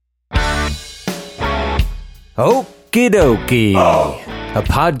Okie dokie, a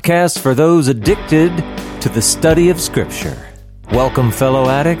podcast for those addicted to the study of Scripture. Welcome, fellow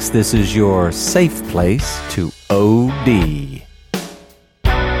addicts. This is your safe place to OD.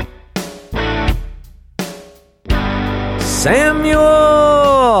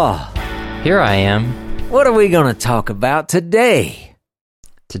 Samuel! Here I am. What are we going to talk about today?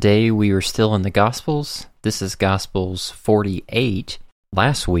 Today we are still in the Gospels. This is Gospels 48.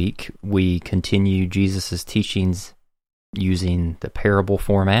 Last week we continued Jesus' teachings using the parable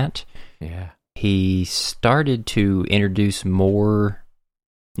format. Yeah. He started to introduce more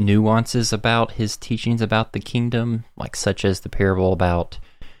nuances about his teachings about the kingdom, like such as the parable about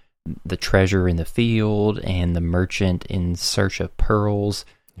the treasure in the field and the merchant in search of pearls.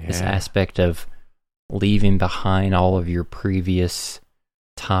 Yeah. This aspect of leaving behind all of your previous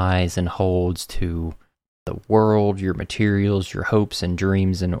ties and holds to the world, your materials, your hopes and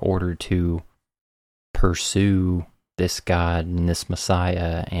dreams in order to pursue this God and this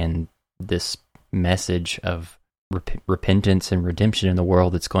Messiah and this message of repentance and redemption in the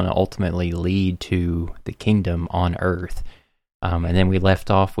world that's going to ultimately lead to the kingdom on earth. And then we left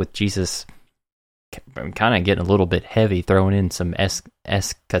off with Jesus kind of getting a little bit heavy, throwing in some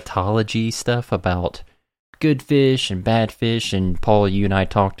eschatology stuff about good fish and bad fish. And Paul, you and I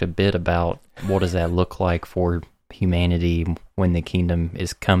talked a bit about what does that look like for humanity when the kingdom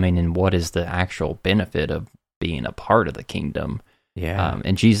is coming, and what is the actual benefit of being a part of the kingdom. Yeah.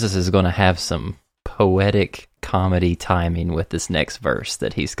 And Jesus is going to have some poetic comedy timing with this next verse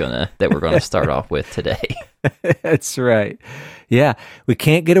that we're going to start off with today. That's right. Yeah, we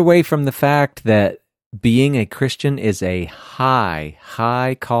can't get away from the fact that being a Christian is a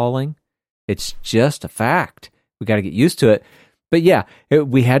high calling. It's just a fact. We got to get used to it. But yeah,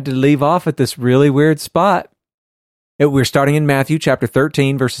 we had to leave off at this really weird spot. We're starting in Matthew chapter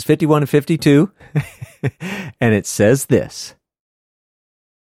 13, verses 51 and 52. And it says this: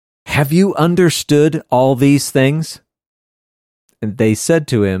 "Have you understood all these things?" And they said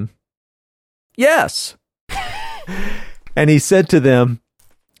to him, "Yes." And he said to them,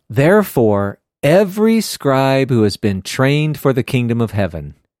 "Therefore, every scribe who has been trained for the kingdom of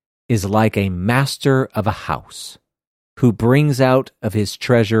heaven is like a master of a house, who brings out of his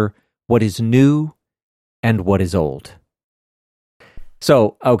treasure what is new and what is old."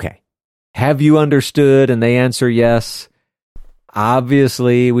 So, okay, have you understood? And they answer yes.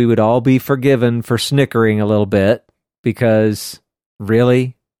 Obviously, we would all be forgiven for snickering a little bit, because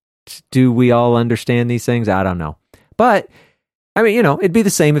really, do we all understand these things? I don't know. But, I mean, it'd be the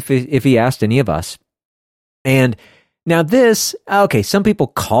same if he asked any of us. And now this, okay, some people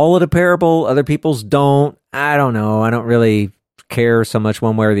call it a parable, other people's don't. I don't know. I don't really care so much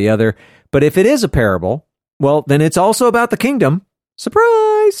one way or the other. But if it is a parable, well, then it's also about the kingdom.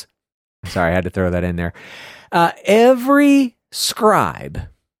 Surprise! Sorry, I had to throw that in there. Every scribe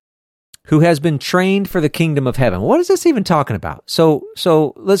who has been trained for the kingdom of heaven. What is this even talking about? So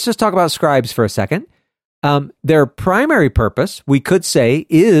let's just talk about scribes for a second. Their primary purpose, we could say,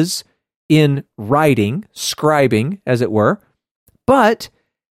 is in writing, scribing, as it were. But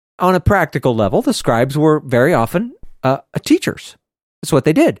on a practical level, the scribes were very often teachers. That's what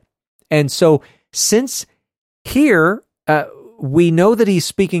they did. And so since here we know that he's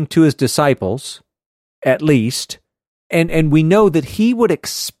speaking to his disciples, at least, and we know that he would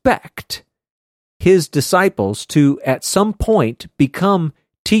expect his disciples to, at some point, become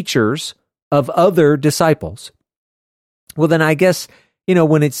teachers of other disciples. Well, then I guess,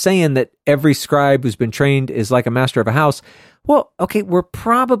 when it's saying that every scribe who's been trained is like a master of a house, well, okay, we're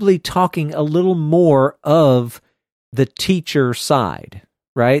probably talking a little more of the teacher side,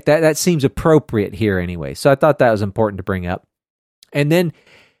 right? That seems appropriate here anyway. So I thought that was important to bring up. And then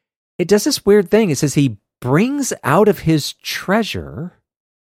it does this weird thing. It says he brings out of his treasure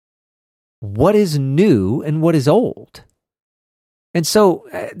what is new and what is old. And so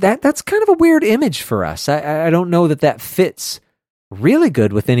that's kind of a weird image for us. I don't know that fits really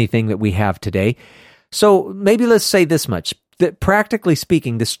good with anything that we have today. So maybe let's say this much, that practically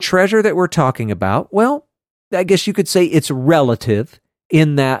speaking, this treasure that we're talking about, well, I guess you could say it's relative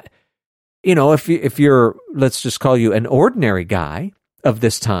in that, if you're, let's just call you an ordinary guy of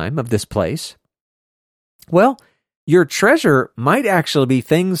this time, of this place, well, your treasure might actually be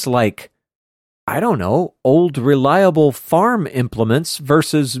things like, I don't know, old reliable farm implements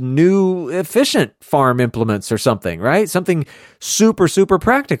versus new efficient farm implements or something, right? Something super, super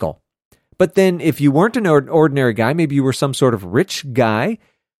practical. But then if you weren't an ordinary guy, maybe you were some sort of rich guy,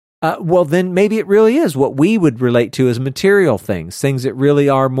 well, then maybe it really is what we would relate to as material things that really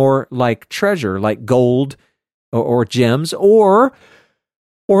are more like treasure, like gold or gems, or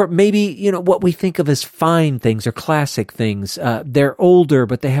Or maybe, what we think of as fine things or classic things. They're older,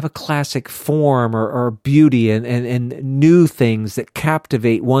 but they have a classic form or beauty and new things that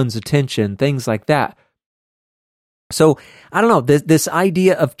captivate one's attention, things like that. So, I don't know, this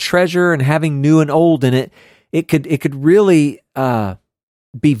idea of treasure and having new and old in it, it could really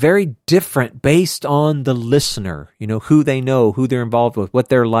be very different based on the listener, who they know, who they're involved with, what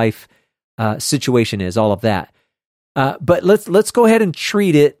their life situation is, all of that. But let's go ahead and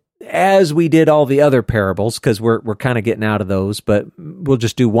treat it as we did all the other parables, because we're kind of getting out of those, but we'll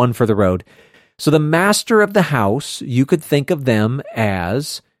just do one for the road. So the master of the house, you could think of them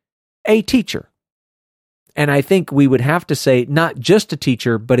as a teacher. And I think we would have to say not just a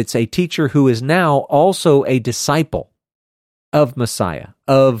teacher, but it's a teacher who is now also a disciple of Messiah,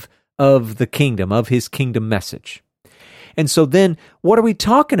 of the kingdom, of his kingdom message. And so then what are we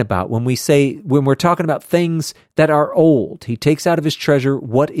talking about when we're talking about things that are old? He takes out of his treasure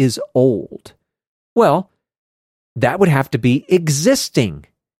what is old. Well, that would have to be existing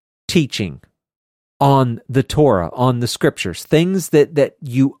teaching on the Torah, on the scriptures, things that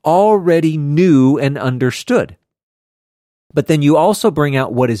you already knew and understood. But then you also bring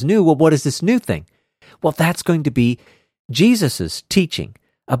out what is new. Well, what is this new thing? Well, that's going to be Jesus's teaching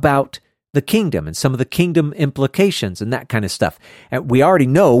about the kingdom and some of the kingdom implications and that kind of stuff. And we already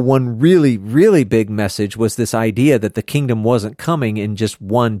know one really, really big message was this idea that the kingdom wasn't coming in just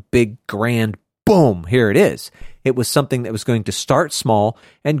one big grand boom, here it is. It was something that was going to start small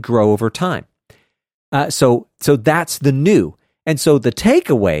and grow over time. So that's the new. And so the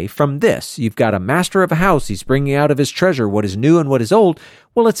takeaway from this, you've got a master of a house, he's bringing out of his treasure what is new and what is old.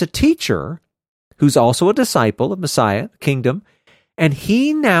 Well, it's a teacher who's also a disciple of Messiah, the kingdom, and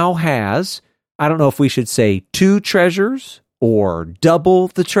he now has, I don't know if we should say 2 treasures or double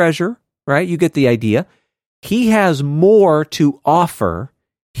the treasure, right? You get the idea. He has more to offer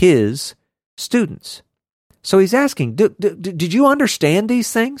his students. So he's asking, did you understand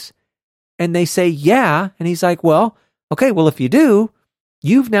these things? And they say, yeah. And he's like, well, okay, well, if you do,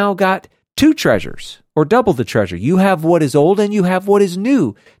 you've now got 2 treasures or double the treasure. You have what is old and you have what is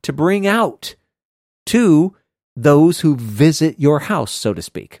new to bring out to those who visit your house, so to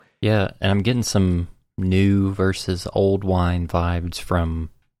speak. Yeah, and I'm getting some new versus old wine vibes from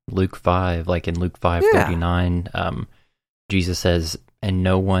Luke 5, like in Luke 5:39, Jesus says, and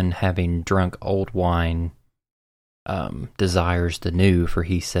no one having drunk old wine desires the new, for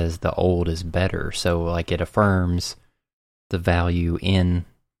he says the old is better. So like it affirms the value in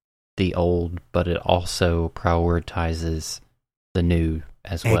the old, but it also prioritizes the new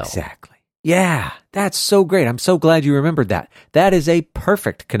as well. Exactly. Yeah, that's so great. I'm so glad you remembered that. That is a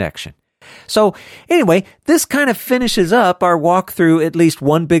perfect connection. So anyway, this kind of finishes up our walk through at least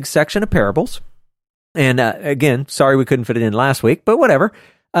one big section of parables. And again, sorry we couldn't fit it in last week, but whatever.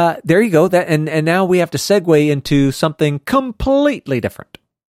 There you go. And now we have to segue into something completely different.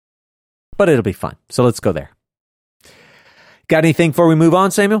 But it'll be fun. So let's go there. Got anything before we move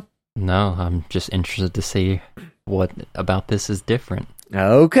on, Samuel? No, I'm just interested to see what about this is different.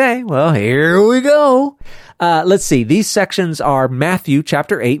 Okay, well, here we go. Let's see. These sections are Matthew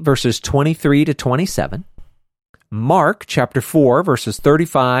chapter 8, verses 23 to 27, Mark chapter 4, verses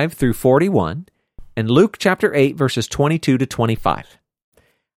 35 through 41, and Luke chapter 8, verses 22 to 25.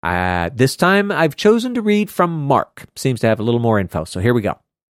 This time I've chosen to read from Mark. Seems to have a little more info, so here we go.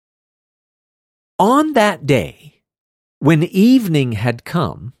 On that day, when evening had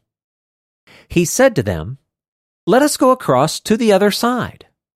come, he said to them, let us go across to the other side.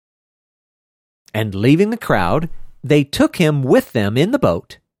 And leaving the crowd, they took him with them in the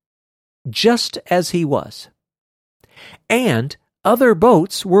boat, just as he was. And other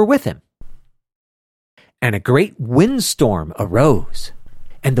boats were with him. And a great windstorm arose,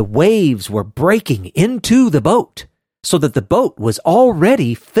 and the waves were breaking into the boat, so that the boat was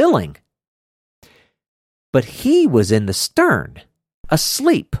already filling. But he was in the stern,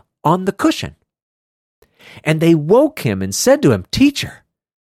 asleep on the cushion. And they woke him and said to him, Teacher,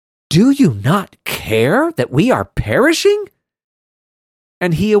 do you not care that we are perishing?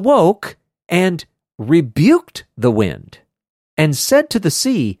 And he awoke and rebuked the wind and said to the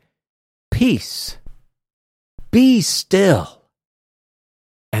sea, Peace, be still.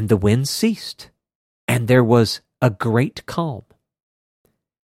 And the wind ceased, and there was a great calm.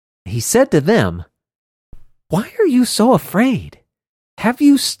 He said to them, Why are you so afraid? Have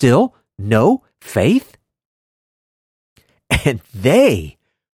you still no faith? And they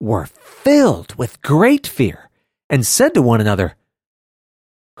were filled with great fear and said to one another,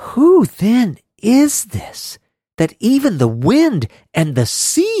 Who then is this that even the wind and the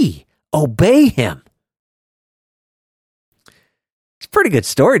sea obey him? It's pretty good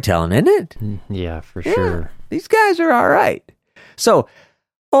storytelling, isn't it? Yeah, for sure. These guys are all right. So,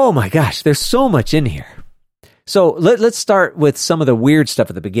 oh my gosh, there's so much in here. So let's start with some of the weird stuff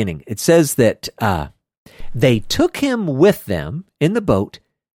at the beginning. It says that they took him with them in the boat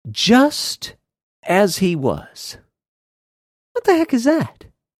just as he was. What the heck is that?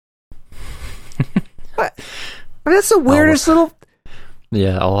 What? That's the weirdest little...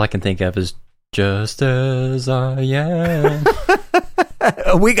 Yeah, all I can think of is just as I am.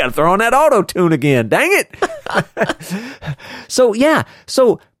 We got to throw on that auto-tune again. Dang it. So, yeah.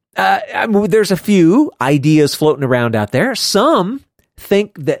 So, there's a few ideas floating around out there. Some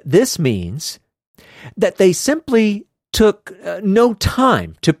think that this means that they simply took no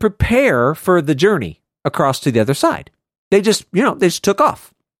time to prepare for the journey across to the other side. They just took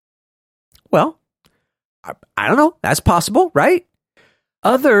off. Well, I don't know. That's possible, right?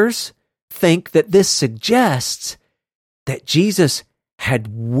 Others think that this suggests that Jesus had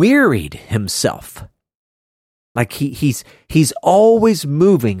wearied himself. Like he's always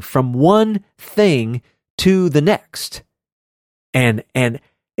moving from one thing to the next. And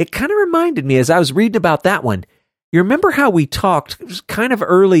it kind of reminded me as I was reading about that one. You remember how we talked kind of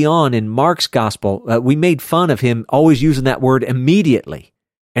early on in Mark's gospel? We made fun of him always using that word immediately.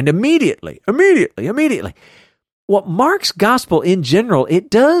 And immediately. Well, Mark's gospel in general,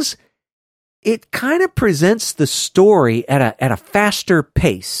 it kind of presents the story at a faster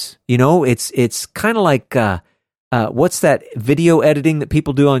pace. You know, it's kind of like what's that video editing that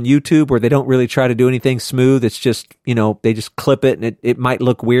people do on YouTube where they don't really try to do anything smooth? It's just, they just clip it and it might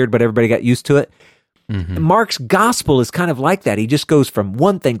look weird, but everybody got used to it. Mm-hmm. Mark's gospel is kind of like that. He just goes from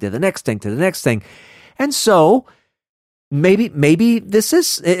one thing to the next thing to the next thing. And so maybe this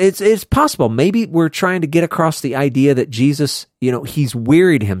is, it's possible. Maybe we're trying to get across the idea that Jesus, he's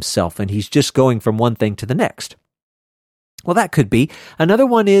wearied himself and he's just going from one thing to the next. Well, that could be. Another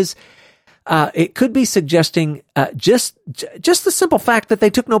one is, it could be suggesting just the simple fact that they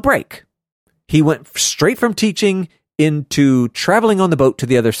took no break. He went straight from teaching into traveling on the boat to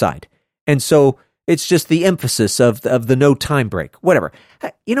the other side. And so it's just the emphasis of the no time break, whatever.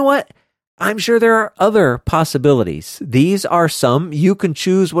 You know what? I'm sure there are other possibilities. These are some. You can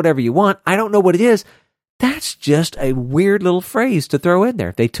choose whatever you want. I don't know what it is. That's just a weird little phrase to throw in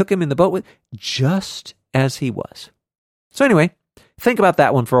there. They took him in the boat with just as he was. So anyway, think about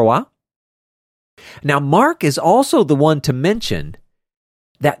that one for a while. Now, Mark is also the one to mention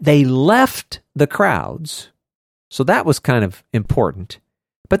that they left the crowds. So that was kind of important.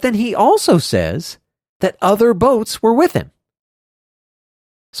 But then he also says that other boats were with him.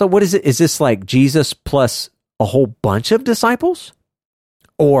 So what is it? Is this like Jesus plus a whole bunch of disciples?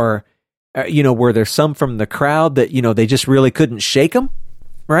 Or, were there some from the crowd that, they just really couldn't shake him?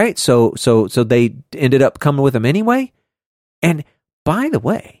 Right? So they ended up coming with him anyway? And by the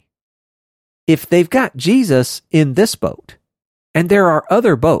way, if they've got Jesus in this boat and there are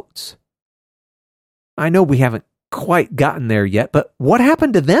other boats, I know we haven't quite gotten there yet, but what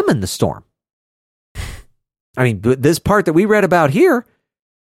happened to them in the storm? I mean, this part that we read about here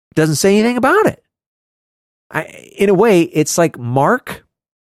doesn't say anything about it. In a way, it's like Mark,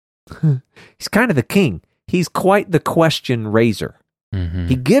 he's kind of the king. He's quite the question raiser. Mm-hmm.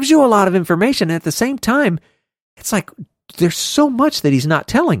 He gives you a lot of information, and at the same time, it's like there's so much that he's not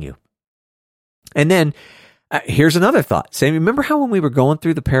telling you. And then here's another thought. Say, remember how when we were going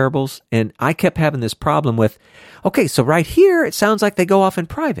through the parables, and I kept having this problem with, okay, so right here, it sounds like they go off in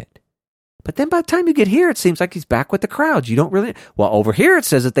private. But then by the time you get here, it seems like he's back with the crowds. You don't really... Well, over here, it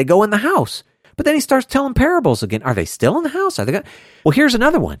says that they go in the house. But then he starts telling parables again. Are they still in the house? Well, here's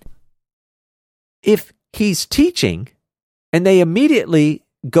another one. If he's teaching, and they immediately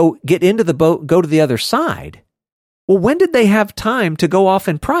get into the boat, go to the other side, well, when did they have time to go off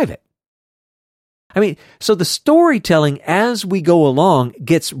in private? I mean, so the storytelling as we go along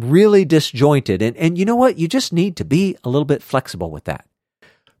gets really disjointed. And you know what? You just need to be a little bit flexible with that.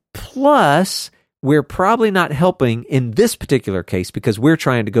 Plus, we're probably not helping in this particular case because we're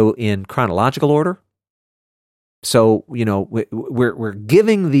trying to go in chronological order. So, we're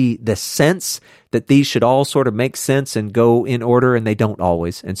giving the sense that these should all sort of make sense and go in order, and they don't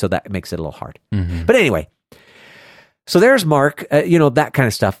always. And so that makes it a little hard. Mm-hmm. But anyway, so there's Mark, that kind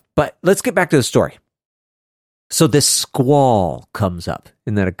of stuff. But let's get back to the story. So this squall comes up.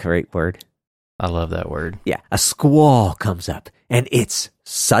 Isn't that a great word? I love that word. Yeah, a squall comes up, and it's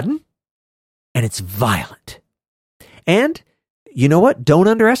sudden, and it's violent. And you know what? Don't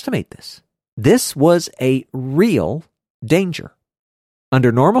underestimate this. This was a real danger.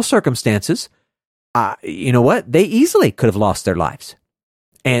 Under normal circumstances, you know what? They easily could have lost their lives.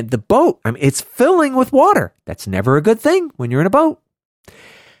 And the boat, it's filling with water. That's never a good thing when you're in a boat.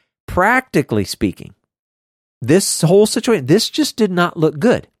 Practically speaking, this whole situation, this just did not look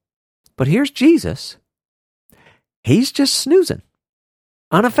good. But here's Jesus. He's just snoozing,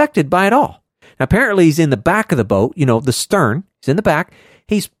 unaffected by it all. Now, apparently he's in the back of the boat, the stern. He's in the back.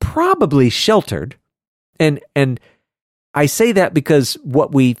 He's probably sheltered. And I say that because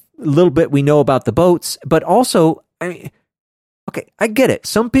little bit we know about the boats, but also, okay, I get it.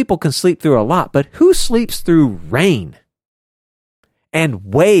 Some people can sleep through a lot, but who sleeps through rain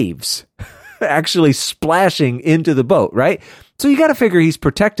and waves actually splashing into the boat, right? So you got to figure he's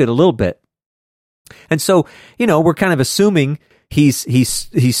protected a little bit. And so, we're kind of assuming he's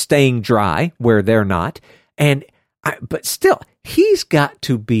staying dry where they're not. But still, he's got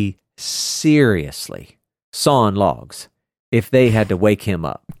to be seriously sawing logs if they had to wake him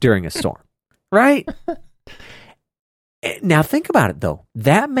up during a storm, right? Now think about it, though.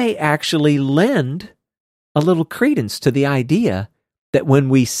 That may actually lend a little credence to the idea that when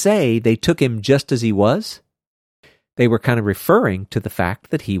we say they took him just as he was, they were kind of referring to the fact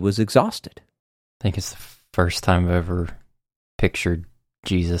that he was exhausted. I think it's the first time I've ever pictured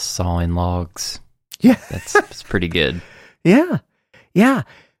Jesus sawing logs. Yeah. It's pretty good. Yeah.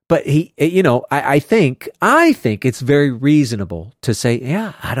 But I think it's very reasonable to say,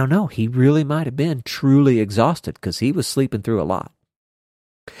 yeah, I don't know. He really might have been truly exhausted because he was sleeping through a lot.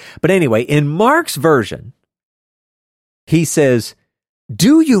 But anyway, in Mark's version, he says,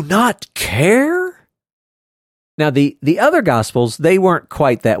 "Do you not care?" Now, the other Gospels, they weren't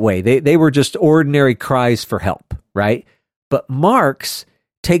quite that way. They were just ordinary cries for help, right? But Mark's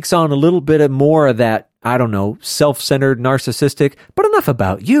takes on a little bit of more of that, I don't know, self-centered, narcissistic, but enough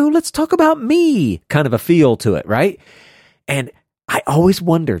about you, let's talk about me kind of a feel to it, right? And I always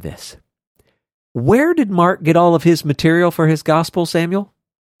wonder this. Where did Mark get all of his material for his Gospel, Samuel?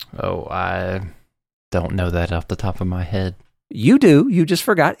 Oh, I don't know that off the top of my head. You do. You just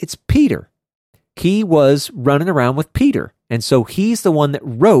forgot. It's Peter. He was running around with Peter. And so he's the one that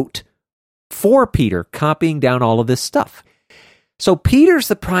wrote for Peter, copying down all of this stuff. So Peter's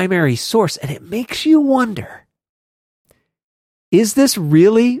the primary source, and it makes you wonder, is this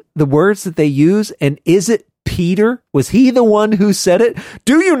really the words that they use? And is it Peter? Was he the one who said it?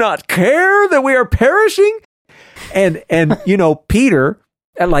 Do you not care that we are perishing? And Peter,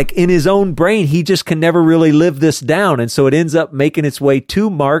 like in his own brain, he just can never really live this down. And so it ends up making its way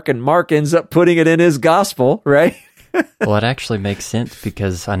to Mark, and Mark ends up putting it in his gospel, right? Well, it actually makes sense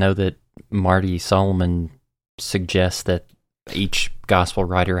because I know that Marty Solomon suggests that each gospel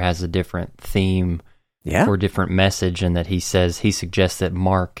writer has a different theme or different message, and that he suggests that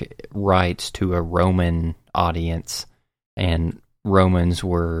Mark writes to a Roman audience, and Romans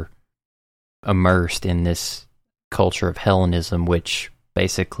were immersed in this culture of Hellenism, which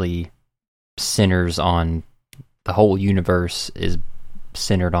basically centers on the whole universe is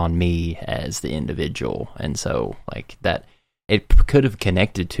centered on me as the individual. And so like that, it could have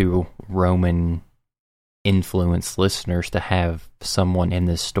connected to Roman influenced listeners to have someone in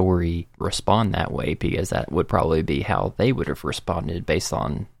this story respond that way, because that would probably be how they would have responded based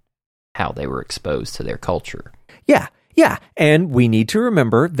on how they were exposed to their culture. Yeah. And we need to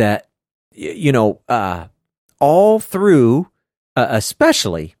remember that, all through,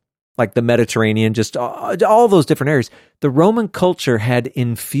 especially like the Mediterranean, just all those different areas, the Roman culture had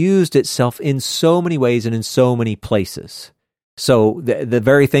infused itself in so many ways and in so many places. So the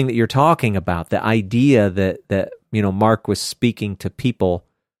very thing that you're talking about, the idea that Mark was speaking to people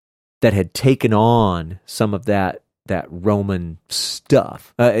that had taken on some of that Roman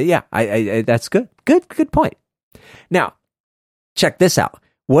stuff. I that's good. Good point. Now, check this out.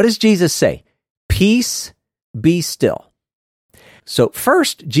 What does Jesus say? Peace, be still. So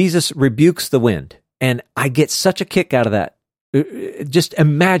first, Jesus rebukes the wind, and I get such a kick out of that. Just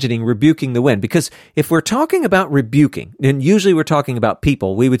imagining rebuking the wind, because if we're talking about rebuking, and usually we're talking about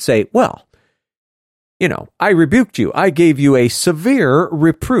people, we would say, well, I rebuked you. I gave you a severe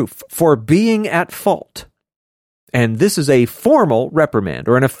reproof for being at fault. And this is a formal reprimand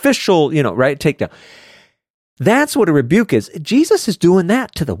or an official, right, takedown. That's what a rebuke is. Jesus is doing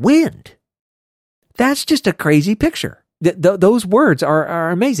that to the wind. That's just a crazy picture. Those words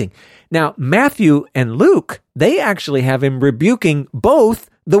are amazing. Now, Matthew and Luke, they actually have him rebuking both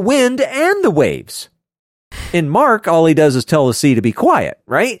the wind and the waves. In Mark, all he does is tell the sea to be quiet,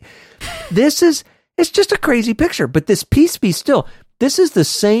 right? It's just a crazy picture. But this peace be still, this is the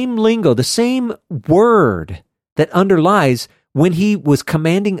same lingo, the same word that underlies when he was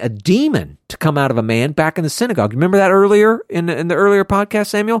commanding a demon to come out of a man back in the synagogue. Remember that earlier in the earlier podcast,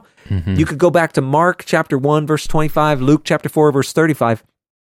 Samuel? Mm-hmm. You could go back to Mark chapter 1, verse 25, Luke chapter 4, verse 35.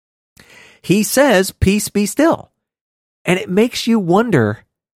 He says, peace be still. And it makes you wonder,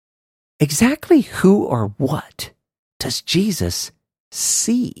 exactly who or what does Jesus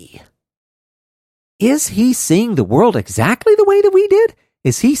see? Is he seeing the world exactly the way that we did?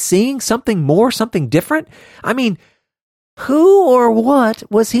 Is he seeing something more, something different? I mean, who or what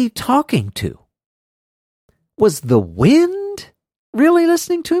was he talking to? Was the wind really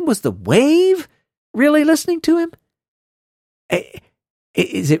listening to him? Was the wave really listening to him?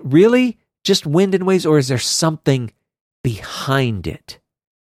 Is it really just wind and waves, or is there something behind it?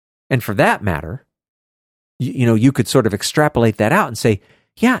 And for that matter, you could sort of extrapolate that out and say,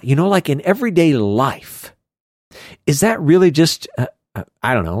 yeah, like in everyday life, is that really just,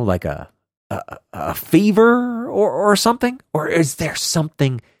 I don't know, like a fever or something? Or is there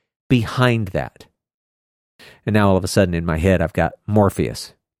something behind that? And now all of a sudden in my head, I've got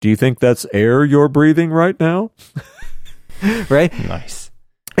Morpheus. Do you think that's air you're breathing right now? Right? Nice.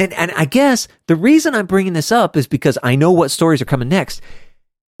 And I guess the reason I'm bringing this up is because I know what stories are coming next.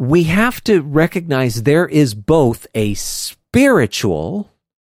 We have to recognize there is both a spiritual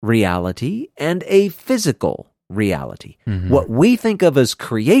reality and a physical reality. Mm-hmm. What we think of as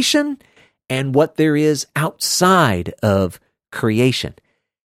creation and what there is outside of creation.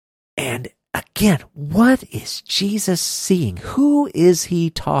 And again, what is Jesus seeing? Who is he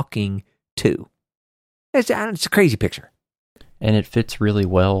talking to? It's a crazy picture. And it fits really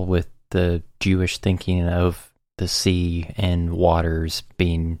well with the Jewish thinking of the sea and waters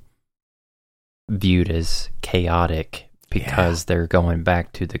being viewed as chaotic because they're going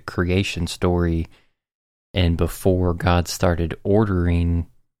back to the creation story, and before God started ordering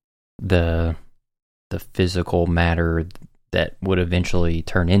the physical matter that would eventually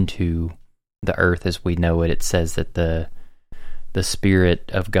turn into the earth as we know it, it says that the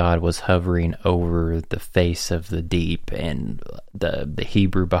Spirit of God was hovering over the face of the deep, and the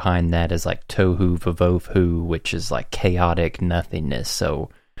Hebrew behind that is like tohu vavohu, which is like chaotic nothingness. So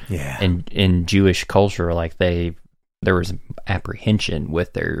in Jewish culture, like there was apprehension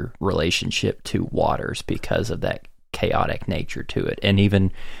with their relationship to waters because of that chaotic nature to it. And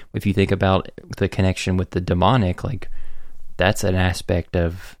even if you think about the connection with the demonic, like that's an aspect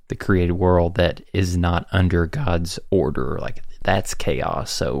of the created world that is not under God's order. Like that's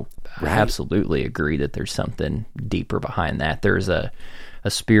chaos. So I absolutely agree that there's something deeper behind that. There's a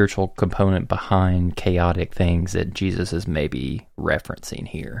spiritual component behind chaotic things that Jesus is maybe referencing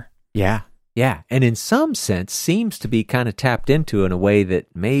here. Yeah. Yeah. And in some sense seems to be kind of tapped into in a way that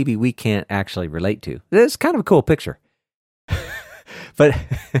maybe we can't actually relate to. It's kind of a cool picture. But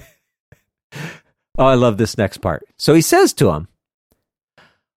I love this next part. So he says to him,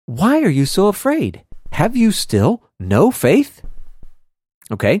 "Why are you so afraid? Have you still no faith?"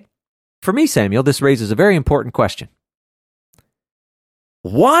 Okay. For me, Samuel, this raises a very important question.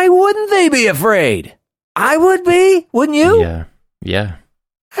 Why wouldn't they be afraid? I would be, wouldn't you? Yeah.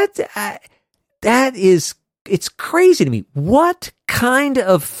 That is, it's crazy to me. What kind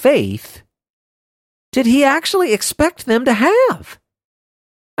of faith did he actually expect them to have?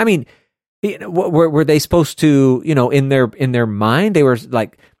 I mean, were they supposed to, in their mind, they were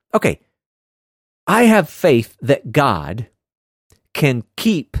like, okay, I have faith that God can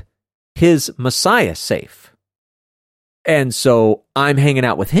keep his Messiah safe. And so I'm hanging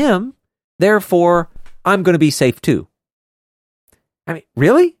out with him, therefore I'm going to be safe too. I mean,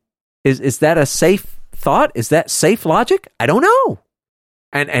 really? Is that a safe thought? Is that safe logic? I don't know.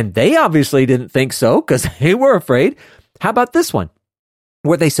 And they obviously didn't think so because they were afraid. How about this one?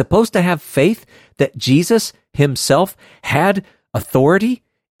 Were they supposed to have faith that Jesus himself had authority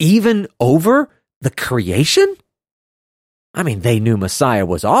even over the creation? I mean, they knew Messiah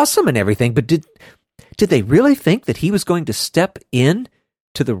was awesome and everything, but did they really think that he was going to step in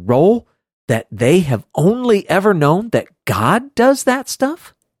to the role that they have only ever known that God does that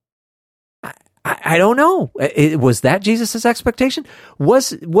stuff? I don't know. Was that Jesus' expectation?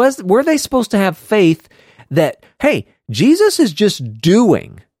 Were they supposed to have faith that, hey, Jesus is just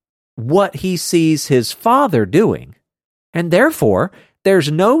doing what he sees his Father doing, and therefore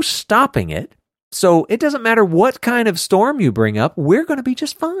there's no stopping it, so it doesn't matter what kind of storm you bring up, we're going to be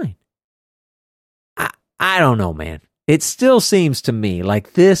just fine? I don't know, man. It still seems to me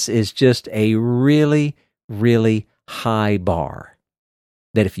like this is just a really, really high bar.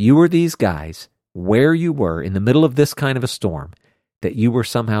 That if you were these guys, where you were in the middle of this kind of a storm, that you were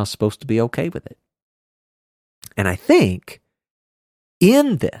somehow supposed to be okay with it. And I think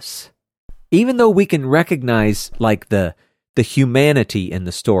in this, even though we can recognize like the humanity in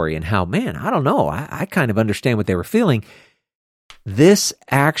the story and how, man, I don't know, I kind of understand what they were feeling, this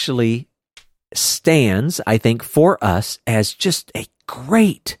actually stands, I think, for us as just a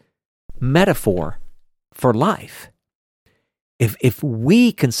great metaphor for life. if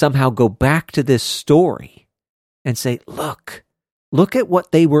we can somehow go back to this story and say, look at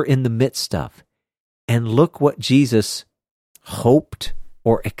what they were in the midst of, and look what Jesus hoped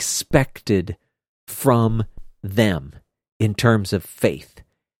or expected from them in terms of faith.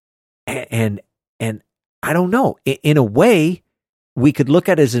 And I don't know, in a way, we could look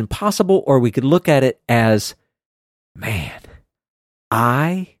at it as impossible, or we could look at it as, man,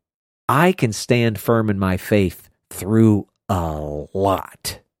 I can stand firm in my faith through a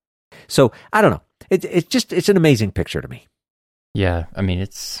lot. So I don't know. It's an amazing picture to me. Yeah, I mean,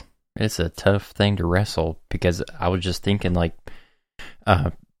 it's a tough thing to wrestle, because I was just thinking, like,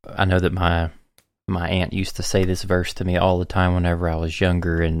 I know that my aunt used to say this verse to me all the time whenever I was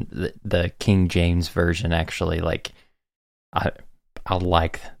younger, and the King James version actually, like, I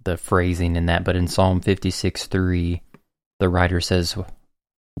like the phrasing in that, but in Psalm 56:3, the writer says,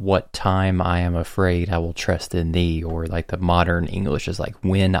 "What time I am afraid, I will trust in thee," or like the modern English is like,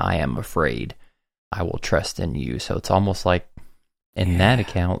 "When I am afraid, I will trust in you." So it's almost like in that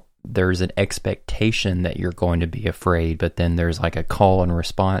account, there's an expectation that you're going to be afraid, but then there's like a call and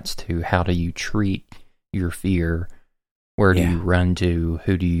response to how do you treat your fear? Where do you run to?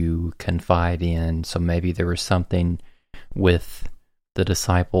 Who do you confide in? So maybe there was something with the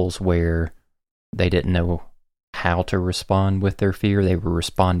disciples where they didn't know how to respond with their fear. They were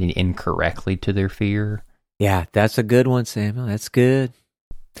responding incorrectly to their fear. Yeah, that's a good one, Samuel. That's good.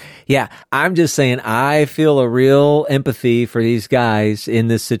 Yeah, I'm just saying I feel a real empathy for these guys in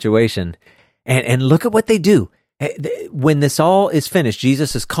this situation. And look at what they do. When this all is finished,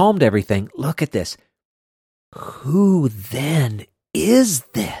 Jesus has calmed everything. Look at this. Who then is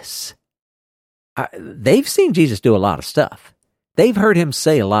this? They've seen Jesus do a lot of stuff. They've heard him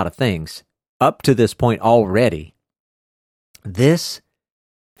say a lot of things up to this point already. This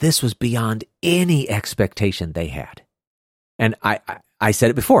was beyond any expectation they had. And I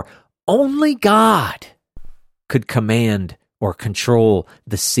said it before, only God could command or control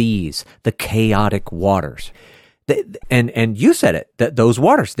the seas, the chaotic waters. And you said it, that those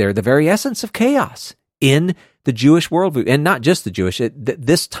waters, they're the very essence of chaos in the Jewish worldview, and not just the Jewish,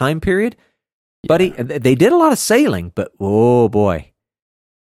 this time period. Buddy, they did a lot of sailing, but oh boy,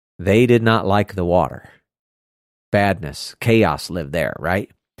 they did not like the water. Badness, chaos lived there, right?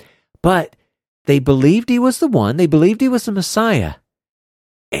 But they believed he was the one. They believed he was the Messiah.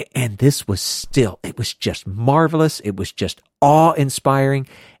 And this was it was just marvelous. It was just awe-inspiring.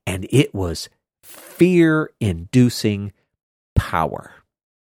 And it was fear-inducing power.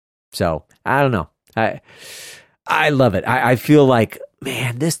 So, I don't know. I love it. I feel like,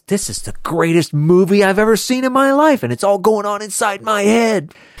 man, this is the greatest movie I've ever seen in my life. And it's all going on inside my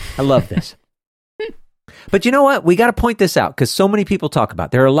head. I love this. But you know what? We got to point this out because so many people talk about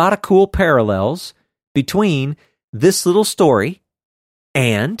it. There are a lot of cool parallels between this little story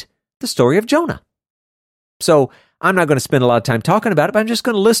and the story of Jonah. So I'm not going to spend a lot of time talking about it, but I'm just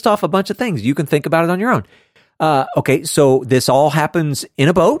going to list off a bunch of things. You can think about it on your own. Okay, so this all happens in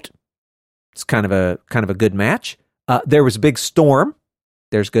a boat. It's kind of a good match. There was a big storm.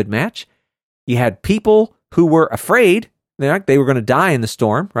 There's a good match. You had people who were afraid. They were going to die in the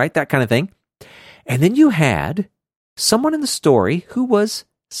storm, right? That kind of thing. And then you had someone in the story who was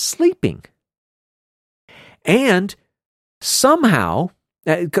sleeping. And somehow,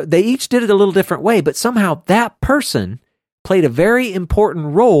 they each did it a little different way, but somehow that person played a very important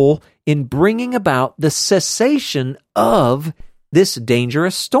role in bringing about the cessation of this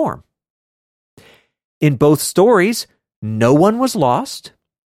dangerous storm. In both stories, no one was lost,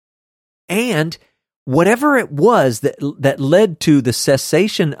 and whatever it was that led to the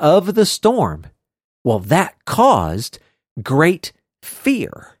cessation of the storm, well, that caused great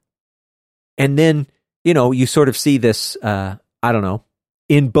fear. And then, you sort of see this,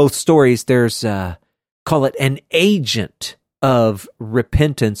 in both stories, there's, call it an agent of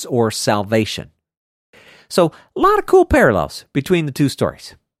repentance or salvation. So, a lot of cool parallels between the two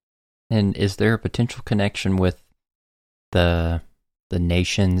stories. And is there a potential connection with the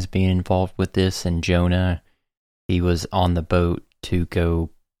nations being involved with this? And Jonah, he was on the boat to go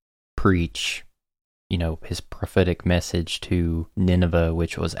preach, his prophetic message to Nineveh,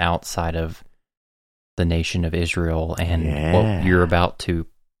 which was outside of the nation of Israel. And what you're about to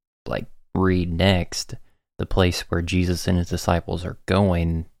read next, the place where Jesus and his disciples are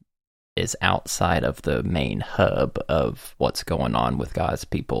going is outside of the main hub of what's going on with God's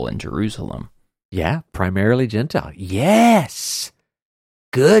people in Jerusalem. Yeah, primarily Gentile. Yes.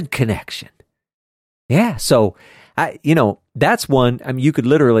 Good connection. Yeah, so, that's one. I mean, you could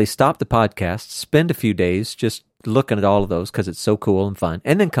literally stop the podcast, spend a few days just looking at all of those because it's so cool and fun,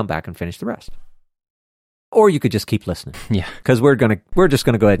 and then come back and finish the rest. or you could just keep listening. Yeah. Because we're just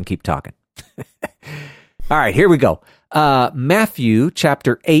gonna go ahead and keep talking. All right, here we go. Matthew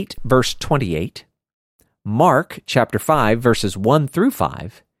chapter 8, verse 28, Mark chapter 5, verses 1 through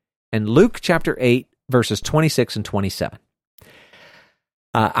 5, and Luke chapter 8, verses 26 and 27.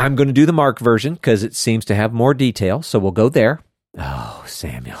 I'm going to do the Mark version because it seems to have more detail, so we'll go there. Oh,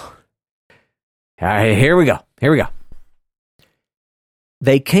 Samuel. All right, here we go.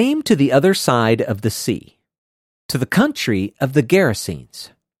 They came to the other side of the sea, to the country of the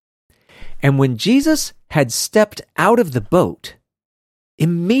Gerasenes. And when Jesus had stepped out of the boat,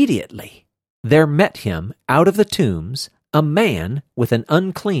 immediately there met him out of the tombs a man with an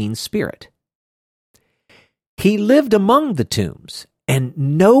unclean spirit. He lived among the tombs, and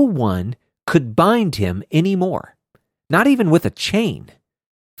no one could bind him any more, not even with a chain,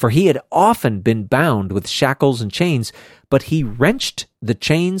 for he had often been bound with shackles and chains, but he wrenched the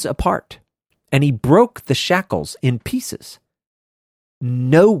chains apart, and he broke the shackles in pieces.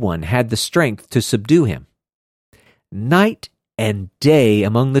 No one had the strength to subdue him. Night and day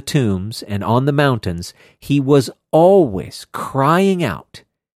among the tombs and on the mountains, he was always crying out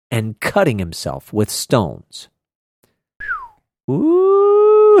and cutting himself with stones.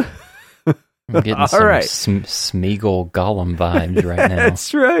 Ooh. I'm getting some Smeagol Gollum vibes right now.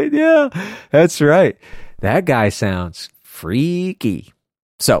 That's right, yeah. That's right. That guy sounds freaky.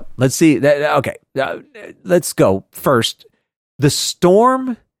 So, let's see. Okay, let's go. First, the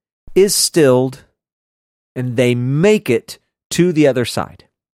storm is stilled, and they make it to the other side.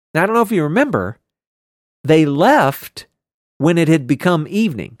 Now, I don't know if you remember, they left when it had become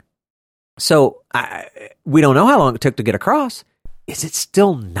evening. So, we don't know how long it took to get across. Is it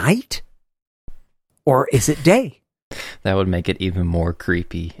still night? Or is it day? That would make it even more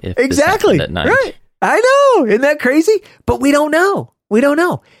creepy if exactly this happened at night. Right. I know. Isn't that crazy? But we don't know.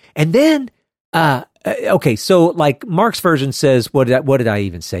 And then, okay, so like Mark's version says, what did I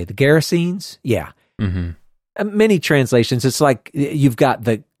even say? The Gerasenes? Yeah. Mm-hmm. Many translations, it's like you've got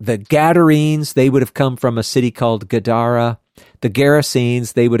the Gadarenes. They would have come from a city called Gadara. The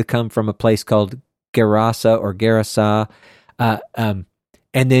Gerasenes, they would have come from a place called Gerasa or Gerasa.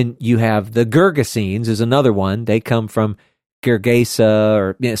 And then you have the Gergesenes is another one. They come from Gergesa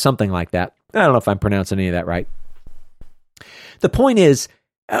or something like that. I don't know if I'm pronouncing any of that right. The point is,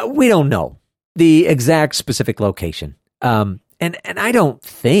 we don't know the exact specific location. And I don't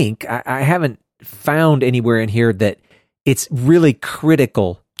think, I haven't found anywhere in here that it's really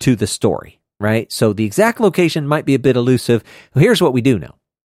critical to the story, right? So the exact location might be a bit elusive. Here's what we do know.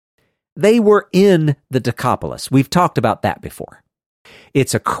 They were in the Decapolis. We've talked about that before.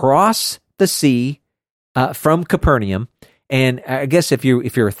 It's across the sea from Capernaum, and I guess if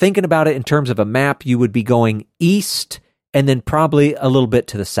you're thinking about it in terms of a map, you would be going east and then probably a little bit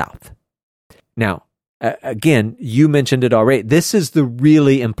to the south. Now, again, you mentioned it already. This is the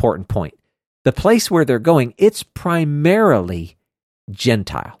really important point. The place where they're going, it's primarily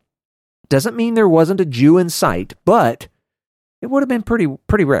Gentile. Doesn't mean there wasn't a Jew in sight, but it would have been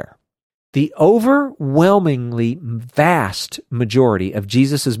pretty rare. The overwhelmingly vast majority of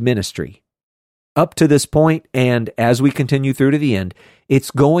Jesus' ministry up to this point, and as we continue through to the end,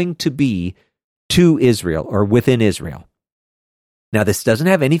 it's going to be to Israel or within Israel. Now, this doesn't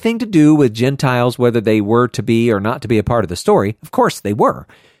have anything to do with Gentiles, whether they were to be or not to be a part of the story. Of course they were.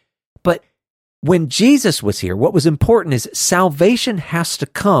 But when Jesus was here, what was important is salvation has to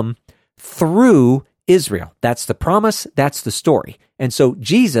come through Israel. That's the promise. That's the story. And so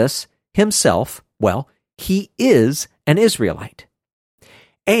Jesus himself, well, he is an Israelite.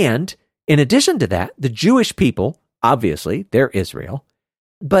 And in addition to that, the Jewish people, obviously, they're Israel,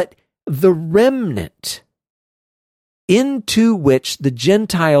 but the remnant into which the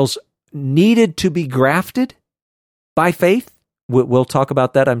Gentiles needed to be grafted by faith, we'll talk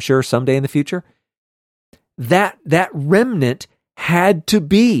about that, I'm sure, someday in the future, that remnant had to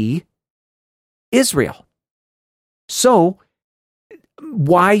be Israel. So,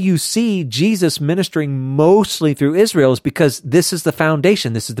 why you see Jesus ministering mostly through Israel is because this is the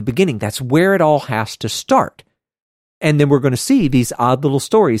foundation, this is the beginning, that's where it all has to start. And then we're going to see these odd little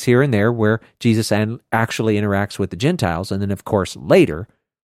stories here and there where Jesus actually interacts with the Gentiles, and then of course later,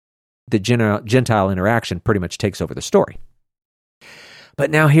 the Gentile interaction pretty much takes over the story.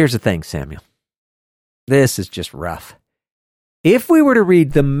 But now here's the thing, Samuel. This is just rough. If we were to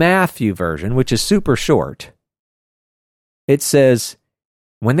read the Matthew version, which is super short, it says,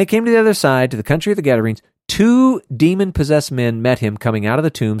 when they came to the other side, to the country of the Gadarenes, 2 demon-possessed men met him coming out of the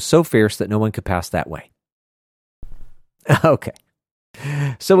tomb so fierce that no one could pass that way. Okay.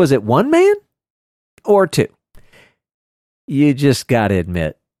 So was it 1 man or 2? You just got to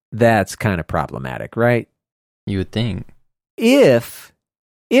admit, that's kind of problematic, right? You would think. If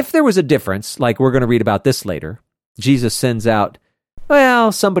there was a difference, like we're going to read about this later, Jesus sends out,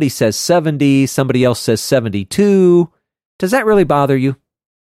 well, somebody says 70, somebody else says 72. Does that really bother you?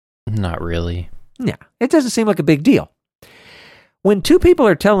 Not really. Yeah, it doesn't seem like a big deal. When two people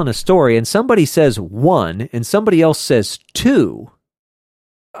are telling a story and somebody says 1 and somebody else says 2,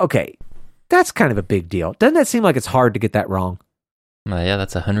 okay, that's kind of a big deal. Doesn't that seem like it's hard to get that wrong? Well, yeah,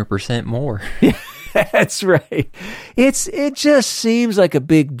 that's 100% more. That's right. It just seems like a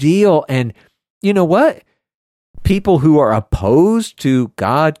big deal. And you know what? People who are opposed to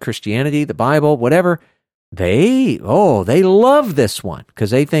God, Christianity, the Bible, whatever, they love this one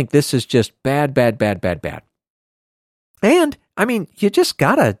because they think this is just bad, bad, bad, bad, bad. And I mean, you just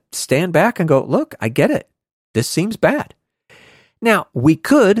got to stand back and go, look, I get it. This seems bad. Now, we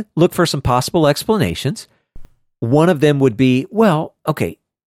could look for some possible explanations. One of them would be, well, okay,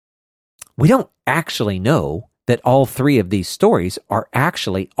 we don't actually know that all three of these stories are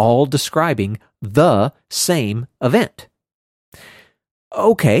actually all describing the same event.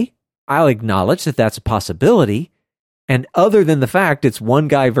 Okay, I'll acknowledge that that's a possibility. And other than the fact it's one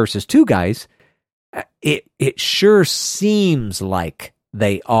guy versus two guys, it sure seems like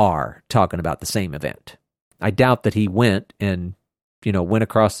they are talking about the same event. I doubt that he went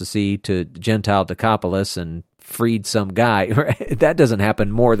across the sea to Gentile Decapolis and freed some guy. Right? That doesn't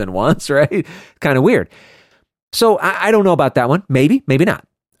happen more than once, right? Kind of weird. So I don't know about that one. Maybe, maybe not.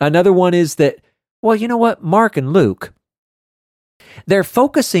 Another one is that, well, you know what? Mark and Luke, they're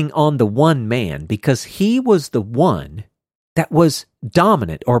focusing on the one man because he was the one that was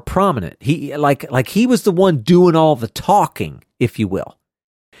dominant or prominent. He he was the one doing all the talking, if you will.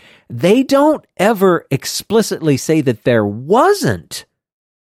 They don't ever explicitly say that there wasn't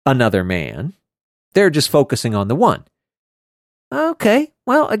another man. They're just focusing on the one. Okay,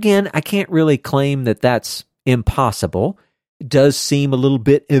 well, again, I can't really claim that that's impossible. It does seem a little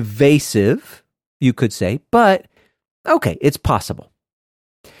bit evasive, you could say, but okay, it's possible.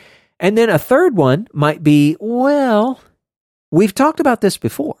 And then a third one might be, well, we've talked about this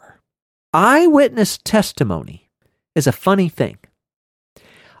before. Eyewitness testimony is a funny thing.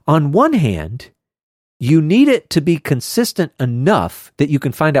 On one hand, you need it to be consistent enough that you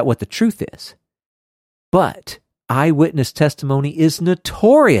can find out what the truth is. But eyewitness testimony is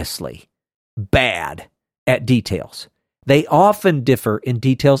notoriously bad at details. They often differ in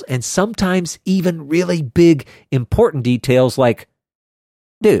details and sometimes even really big, important details like,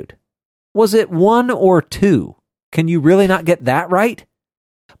 dude, was it 1 or 2? Can you really not get that right?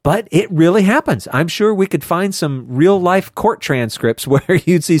 But it really happens. I'm sure we could find some real-life court transcripts where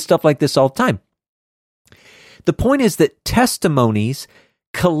you'd see stuff like this all the time. The point is that testimonies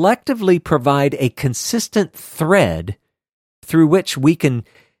collectively provide a consistent thread through which we can,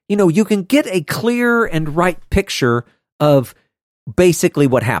 you can get a clear and right picture of basically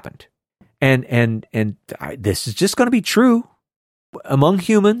what happened. And this is just going to be true among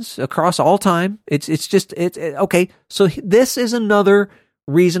humans across all time. It's okay. So this is another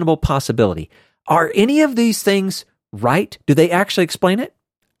reasonable possibility. Are any of these things right? Do they actually explain it?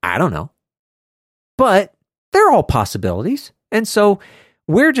 I don't know. But they're all possibilities. And so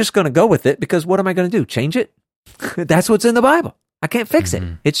we're just going to go with it because what am I going to do? Change it? That's what's in the Bible. I can't fix it.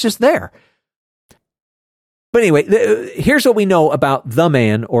 It's just there. But anyway, here's what we know about the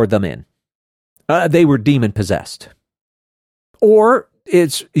man or the men. They were demon possessed. Or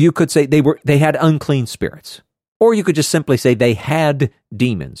you could say they had unclean spirits. Or you could just simply say they had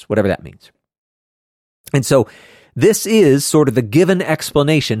demons, whatever that means. And so this is sort of the given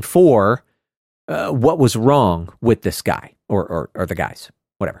explanation for what was wrong with this guy or the guys,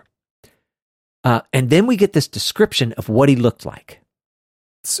 whatever. And then we get this description of what he looked like.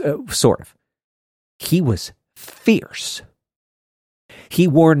 Sort of. He was fierce. He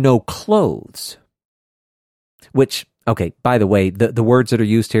wore no clothes. Which, okay, by the way, the words that are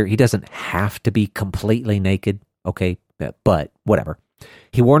used here, he doesn't have to be completely naked, okay, but whatever.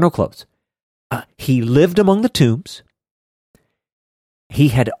 He wore no clothes. He lived among the tombs. He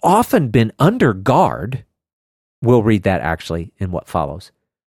had often been under guard. We'll read that actually in what follows.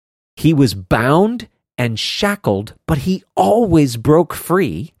 He was bound and shackled, but he always broke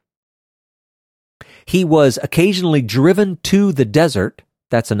free. He was occasionally driven to the desert.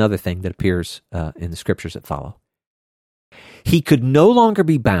 That's another thing that appears in the scriptures that follow. He could no longer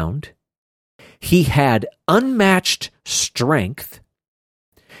be bound. He had unmatched strength.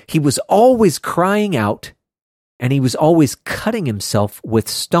 He was always crying out, and he was always cutting himself with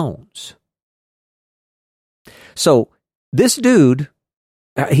stones. So this dude,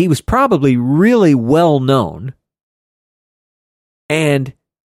 he was probably really well known, and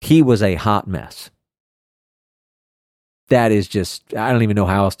he was a hot mess. that is just, I don't even know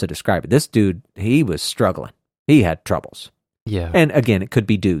how else to describe it. This dude, he was struggling. He had troubles. Yeah. And again, it could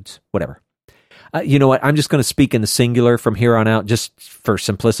be dudes, whatever. You know what? I'm just going to speak in the singular from here on out, just for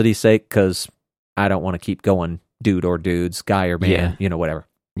simplicity's sake, because I don't want to keep going dude or dudes, guy or man, whatever.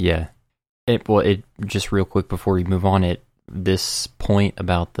 Yeah. It just real quick before you move on, this point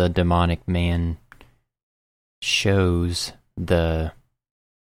about the demonic man shows the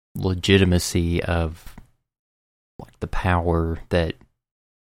legitimacy of like the power that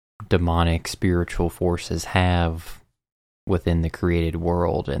demonic spiritual forces have within the created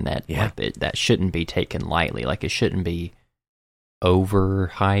world, and that that shouldn't be taken lightly. Like, it shouldn't be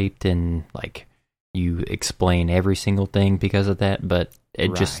overhyped and like you explain every single thing because of that, but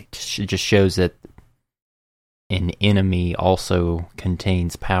it just shows that an enemy also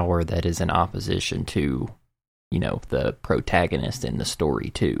contains power that is in opposition to, the protagonist in the story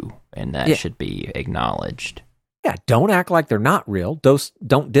too, and that should be acknowledged. Yeah, don't act like they're not real.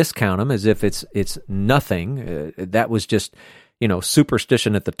 Don't discount them as if it's nothing. That was just,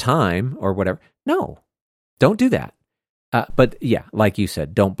 superstition at the time or whatever. No, don't do that. But yeah, like you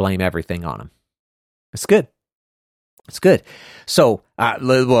said, don't blame everything on them. It's good. It's good. So,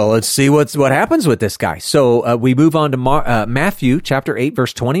 let's see what happens with this guy. So we move on to Matthew chapter 8,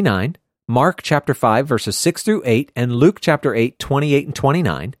 verse 29, Mark chapter 5, verses 6 through 8, and Luke chapter 8, 28 and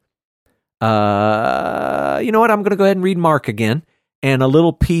 29. You know what? I'm going to go ahead and read Mark again, and a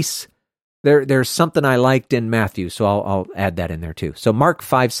little piece. There's something I liked in Matthew, so I'll add that in there too. So Mark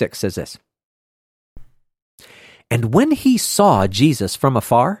 5:6 says this. And when he saw Jesus from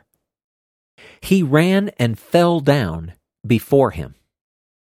afar, he ran and fell down before him.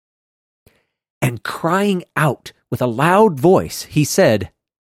 And crying out with a loud voice, he said,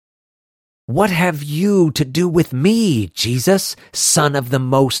 "What have you to do with me, Jesus, Son of the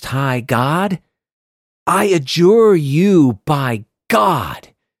Most High God? I adjure you by God,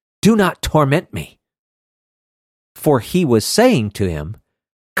 do not torment me." For he was saying to him,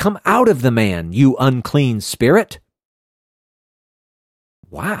 "Come out of the man, you unclean spirit."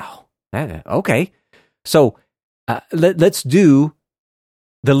 Wow. Okay. So let's do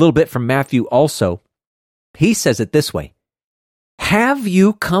the little bit from Matthew also. He says it this way. Have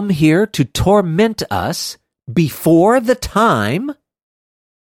you come here to torment us before the time?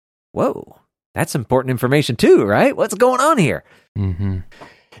 Whoa, that's important information too, right? What's going on here? Mm-hmm.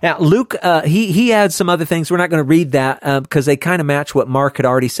 Now, Luke, he adds some other things. We're not going to read that because they kind of match what Mark had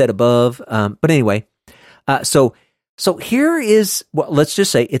already said above. But anyway, so here is, let's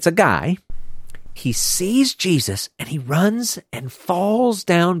just say it's a guy. He sees Jesus and he runs and falls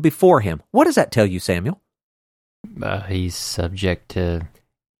down before him. What does that tell you, Samuel? He's subject to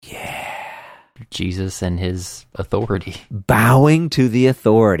Jesus and his authority. Bowing to the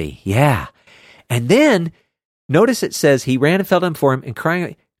authority, yeah. And then, notice it says, he ran and fell down before him and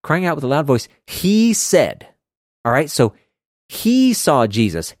crying out with a loud voice, he said, all right, so he saw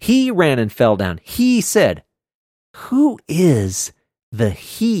Jesus. He ran and fell down. He said, who is the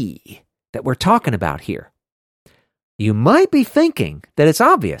he that we're talking about here? You might be thinking that it's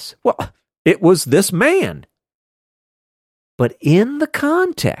obvious. Well, it was this man. But in the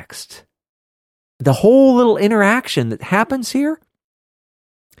context, the whole little interaction that happens here,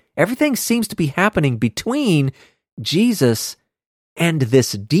 everything seems to be happening between Jesus and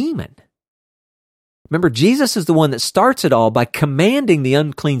this demon. Remember, Jesus is the one that starts it all by commanding the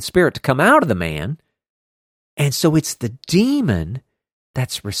unclean spirit to come out of the man. And so it's the demon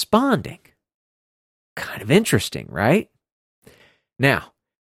that's responding. Kind of interesting, right? Now,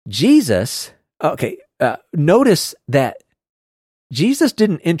 Jesus, notice that Jesus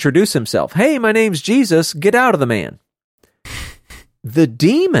didn't introduce himself. Hey, my name's Jesus, get out of the man. The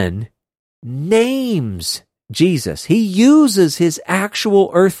demon names Jesus. He uses his actual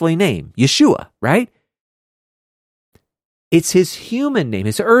earthly name, Yeshua, right? It's his human name,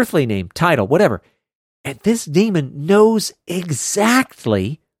 his earthly name, title, whatever. And this demon knows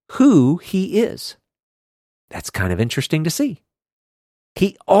exactly who he is. That's kind of interesting to see.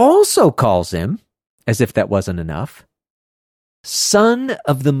 He also calls him, as if that wasn't enough, Son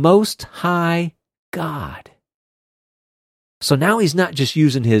of the Most High God. So now he's not just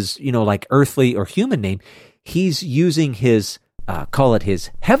using his, like earthly or human name. He's using his, call it his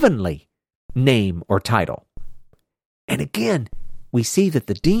heavenly name or title. And again, we see that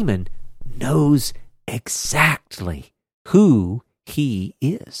the demon knows exactly who he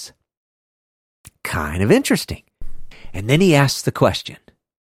is. Kind of interesting. And then he asks the question,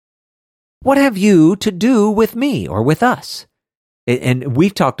 what have you to do with me or with us? And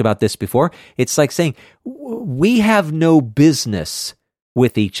we've talked about this before. It's like saying, we have no business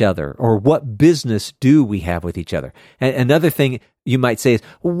with each other? Or what business do we have with each other? And another thing you might say is,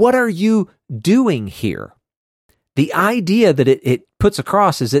 what are you doing here? The idea that it puts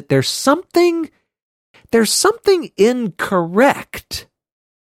across is that there's something incorrect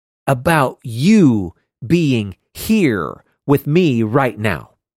about you being here with me right now.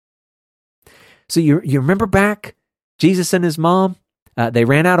 So you remember back, Jesus and his mom, they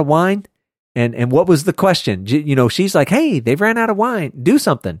ran out of wine. And what was the question? She's like, hey, they've ran out of wine. Do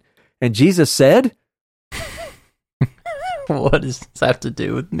something. And Jesus said, what does this have to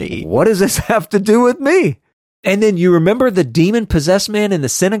do with me? What does this have to do with me? And then you remember the demon-possessed man in the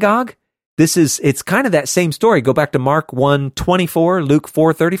synagogue? It's kind of that same story. Go back to Mark 1:24, Luke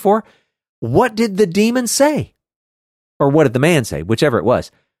 4:34. What did the demon say? Or what did the man say? Whichever it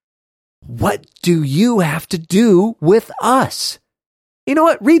was. What do you have to do with us? You know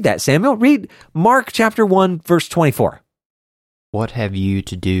what? Read that, Samuel. Read Mark chapter 1, verse 24. What have you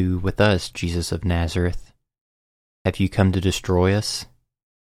to do with us, Jesus of Nazareth? Have you come to destroy us?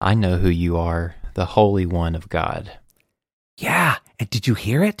 I know who you are, the Holy One of God. Yeah, and did you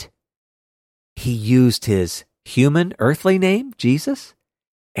hear it? He used his human, earthly name, Jesus,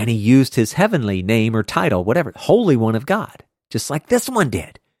 and he used his heavenly name or title, whatever, Holy One of God, just like this one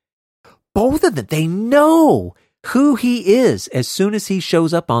did. Both of them, they know who he is as soon as he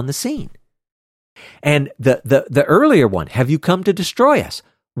shows up on the scene. And the earlier one, have you come to destroy us?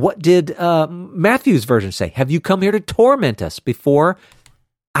 What did Matthew's version say? Have you come here to torment us before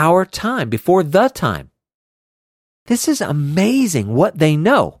our time, before the time? This is amazing what they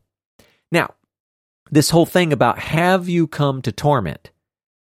know. Now, this whole thing about have you come to torment?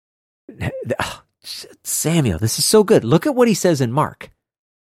 Samuel, this is so good. Look at what he says in Mark.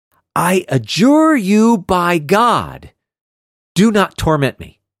 I adjure you by God, do not torment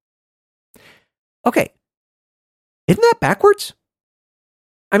me. Okay, isn't that backwards?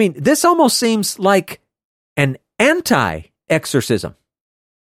 I mean, this almost seems like an anti-exorcism.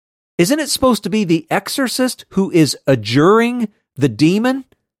 Isn't it supposed to be the exorcist who is adjuring the demon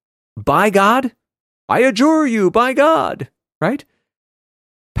by God? I adjure you by God, right?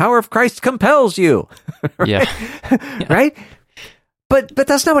 Power of Christ compels you, right? Yeah. Right? But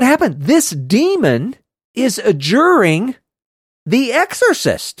that's not what happened. This demon is adjuring the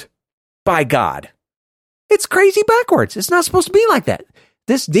exorcist by God. It's crazy backwards. It's not supposed to be like that.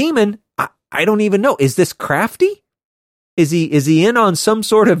 This demon, I don't even know. Is this crafty? Is he in on some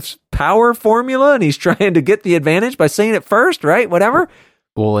sort of power formula and he's trying to get the advantage by saying it first, right? Whatever.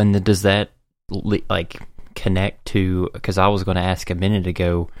 Well, and does that connect to, because I was going to ask a minute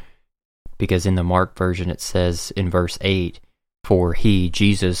ago, because in the Mark version it says in verse 8, for he,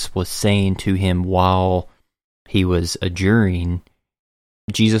 Jesus, was saying to him while he was adjuring,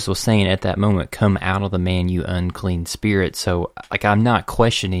 Jesus was saying at that moment, come out of the man, you unclean spirit. So, I'm not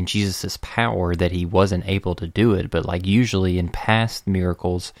questioning Jesus' power that he wasn't able to do it, but usually in past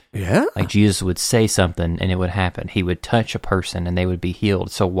miracles, Jesus would say something and it would happen. He would touch a person and they would be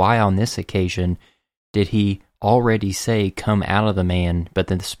healed. So why on this occasion did he already say, come out of the man, but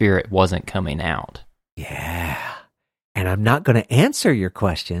then the spirit wasn't coming out? Yeah. And I'm not going to answer your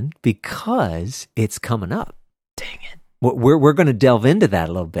question because it's coming up. Dang it. We're going to delve into that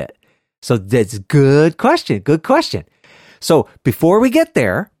a little bit. So that's good question. Good question. So before we get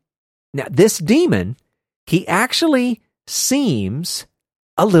there, now this demon, he actually seems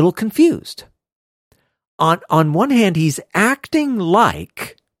a little confused. On one hand, he's acting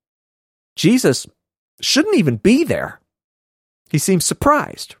like Jesus shouldn't even be there. He seems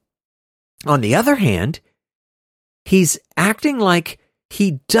surprised. On the other hand, he's acting like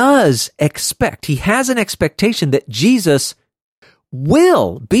he does expect, he has an expectation that Jesus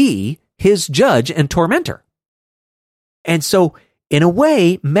will be his judge and tormentor. And so, in a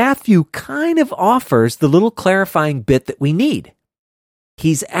way, Matthew kind of offers the little clarifying bit that we need.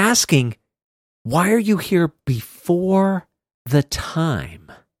 He's asking, why are you here before the time?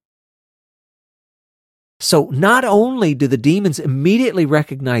 So not only do the demons immediately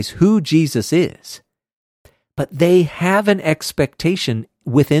recognize who Jesus is, but they have an expectation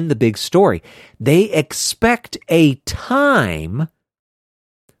within the big story. They expect a time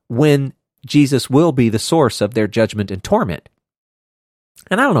when Jesus will be the source of their judgment and torment.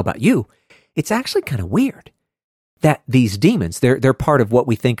 And I don't know about you, it's actually kind of weird that these demons, they're part of what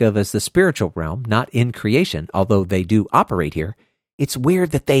we think of as the spiritual realm, not in creation, although they do operate here. It's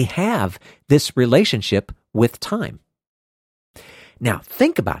weird that they have this relationship with time. Now,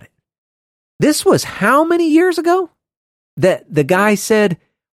 think about it. This was how many years ago that the guy said,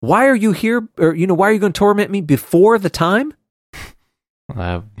 why are you here? Or, why are you going to torment me before the time?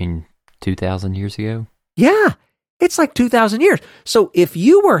 2,000 years ago? Yeah. It's like 2,000 years. So if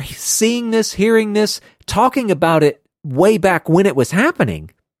you were seeing this, hearing this, talking about it way back when it was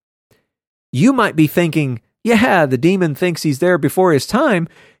happening, you might be thinking, yeah, the demon thinks he's there before his time.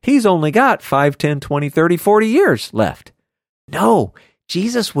 He's only got 5, 10, 20, 30, 40 years left. No,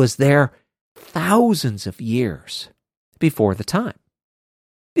 Jesus was there thousands of years before the time,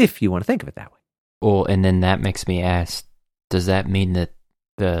 if you want to think of it that way. Well, and then that makes me ask, does that mean that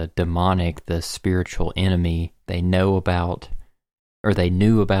the demonic, the spiritual enemy, they knew about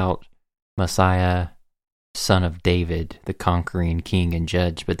Messiah, son of David, the conquering king and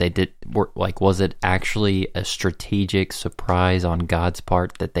judge, but was it actually a strategic surprise on God's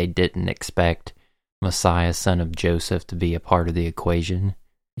part that they didn't expect Messiah, son of Joseph, to be a part of the equation?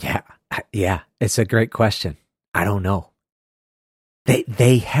 Yeah, it's a great question. I don't know.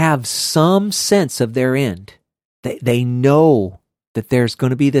 They have some sense of their end. They know that there's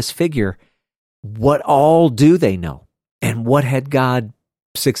going to be this figure. What all do they know? And what had God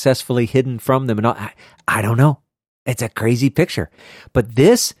successfully hidden from them? And all, I don't know. It's a crazy picture. But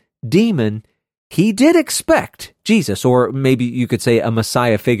this demon, he did expect Jesus, or maybe you could say a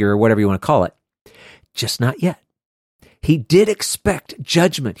Messiah figure, or whatever you want to call it, just not yet. He did expect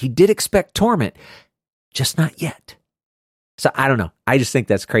judgment. He did expect torment, just not yet. So I don't know. I just think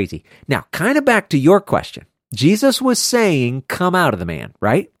that's crazy. Now, kind of back to your question. Jesus was saying, come out of the man,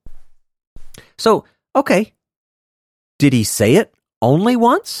 right? So, okay. Did he say it only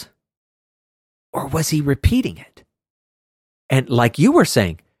once? Or was he repeating it? And like you were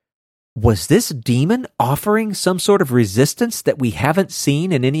saying, was this demon offering some sort of resistance that we haven't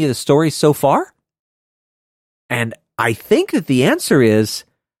seen in any of the stories so far? And I think that the answer is,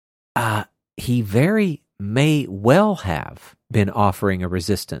 he very may well have been offering a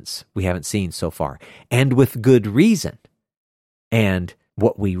resistance we haven't seen so far, and with good reason. And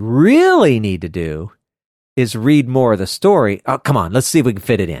what we really need to do is read more of the story. Oh, come on, let's see if we can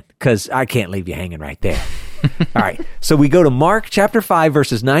fit it in, because I can't leave you hanging right there. All right, so we go to Mark chapter 5,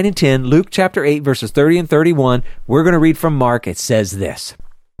 verses 9 and 10, Luke chapter 8, verses 30 and 31. We're going to read from Mark. It says this: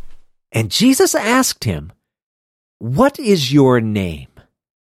 And Jesus asked him, "What is your name?"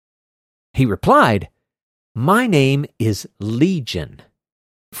 He replied, "My name is Legion,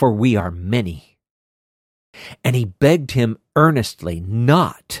 for we are many." And he begged him earnestly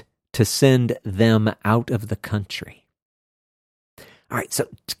not to send them out of the country. All right, so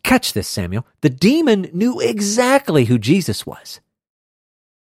catch this, Samuel. The demon knew exactly who Jesus was.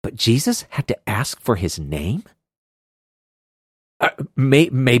 But Jesus had to ask for his name?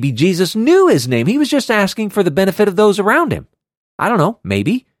 Maybe Jesus knew his name. He was just asking for the benefit of those around him. I don't know,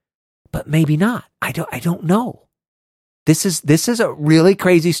 maybe. But maybe not. I don't know. This is a really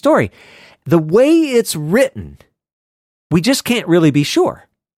crazy story. The way it's written, we just can't really be sure.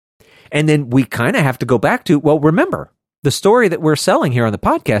 And then we kind of have to go back to, well, remember, the story that we're selling here on the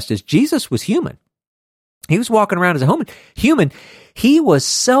podcast is Jesus was human. He was walking around as a human. He was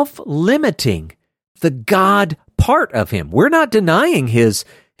self-limiting the God part of him. We're not denying his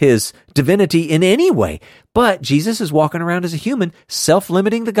divinity in any way, but Jesus is walking around as a human,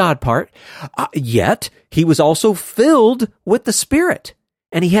 self-limiting the God part, yet he was also filled with the Spirit,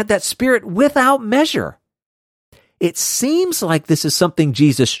 and he had that Spirit without measure. It seems like this is something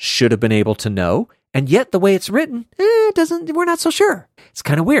Jesus should have been able to know, and yet the way it's written, we're not so sure. It's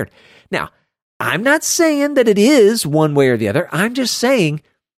kind of weird. Now, I'm not saying that it is one way or the other. I'm just saying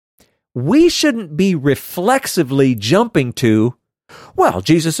we shouldn't be reflexively jumping to, well,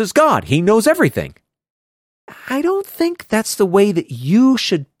 Jesus is God. He knows everything. I don't think that's the way that you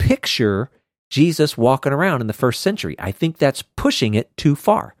should picture Jesus walking around in the first century. I think that's pushing it too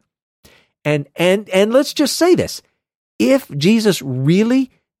far. And let's just say this. If Jesus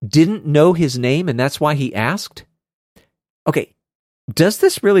really didn't know his name and that's why he asked, okay, does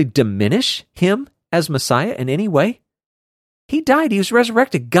this really diminish him as Messiah in any way? He died. He was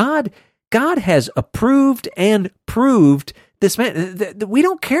resurrected. God has approved and proved this man. We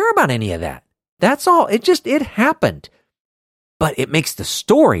don't care about any of that. That's all. It happened. But it makes the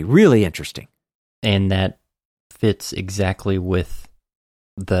story really interesting. And that fits exactly with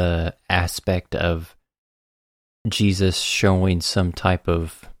the aspect of Jesus showing some type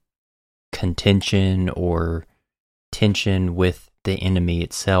of contention or tension with the enemy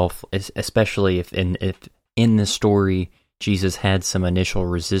itself, especially if in the story Jesus had some initial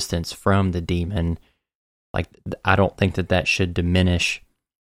resistance from the demon. Like, I don't think that should diminish,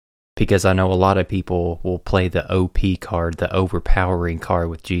 because I know a lot of people will play the OP card, the overpowering card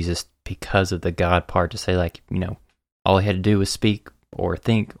with Jesus because of the God part, to say, like, all he had to do was speak or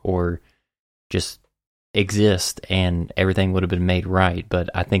think or just exist and everything would have been made right. But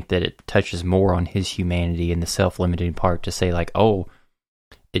I think that it touches more on his humanity and the self-limiting part to say like, oh,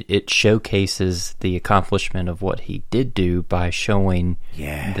 it showcases the accomplishment of what he did do by showing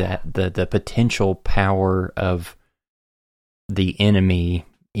that the potential power of the enemy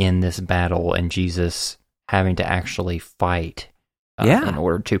in this battle and Jesus having to actually fight in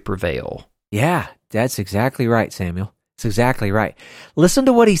order to prevail. Yeah, that's exactly right, Samuel. It's exactly right. Listen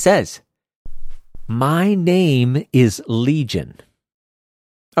to what he says. My name is Legion.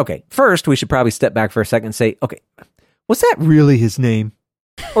 Okay, first we should probably step back for a second and say, okay, was that really his name?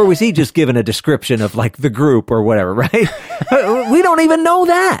 Or was he just given a description of like the group or whatever, right? We don't even know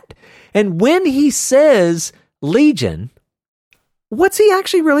that. And when he says Legion, what's he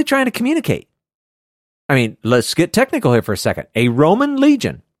actually really trying to communicate? I mean, let's get technical here for a second. A Roman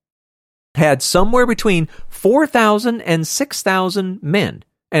legion had somewhere between 4,000 and 6,000 men.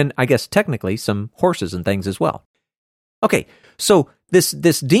 And I guess technically some horses and things as well. Okay, so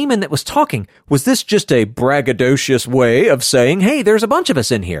this demon that was talking, was this just a braggadocious way of saying, hey, there's a bunch of us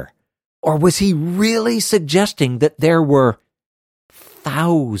in here? Or was he really suggesting that there were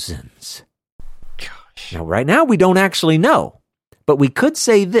thousands? Gosh. Now, right now, we don't actually know. But we could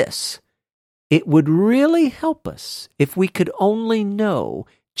say this. It would really help us if we could only know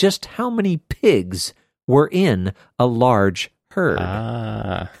just how many pigs were in a large herd.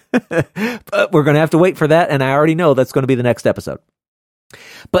 But we're going to have to wait for that, and I already know that's going to be the next episode.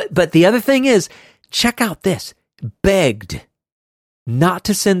 But the other thing is, check out this. Begged not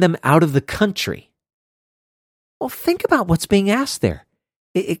to send them out of the country. Well, think about what's being asked there.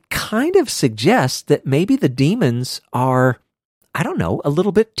 It kind of suggests that maybe the demons are, I don't know, a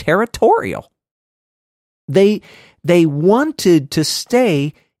little bit territorial. They wanted to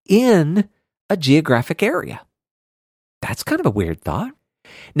stay in a geographic area. That's kind of a weird thought.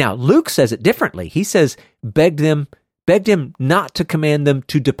 Now, Luke says it differently. He says, begged him not to command them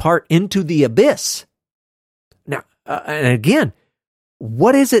to depart into the abyss. Now, and again,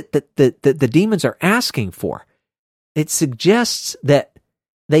 what is it that the demons are asking for? It suggests that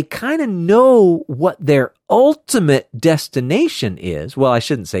they kind of know what their ultimate destination is. Well, I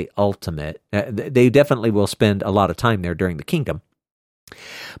shouldn't say ultimate. They definitely will spend a lot of time there during the kingdom.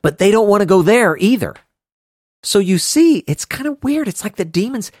 But they don't want to go there either. So you see, it's kind of weird. It's like the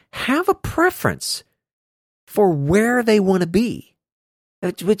demons have a preference for where they want to be,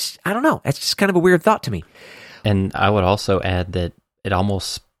 which, I don't know, that's just kind of a weird thought to me. And I would also add that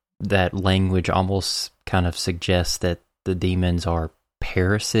that language almost kind of suggests that the demons are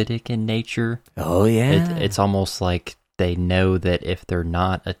parasitic in nature. Oh, yeah. It's almost like they know that if they're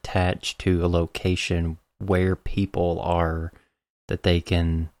not attached to a location where people are that they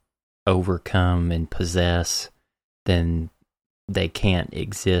can overcome and possess, then they can't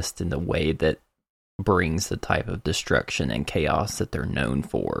exist in the way that brings the type of destruction and chaos that they're known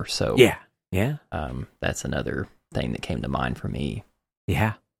for. So yeah. That's another thing that came to mind for me.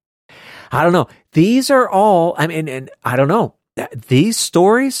 Yeah. I don't know. These are all, I mean, and I don't know. These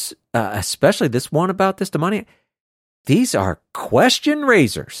stories, especially this one about this demoniac, these are question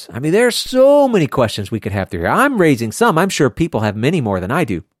raisers. I mean, there's so many questions we could have through here. I'm raising some. I'm sure people have many more than I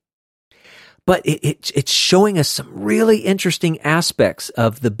do. But it's showing us some really interesting aspects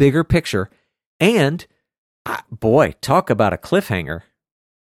of the bigger picture. And, boy, talk about a cliffhanger.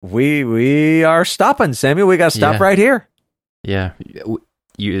 We are stopping, Samuel. We got to stop right here. Yeah.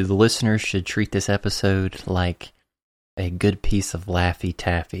 The listeners should treat this episode like a good piece of Laffy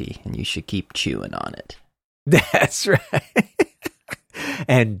Taffy, and you should keep chewing on it. That's right.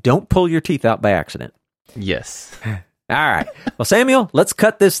 And don't pull your teeth out by accident. Yes. All right. Well, Samuel, let's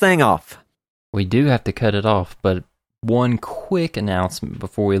cut this thing off. We do have to cut it off, but one quick announcement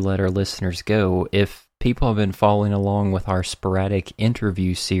before we let our listeners go. If people have been following along with our sporadic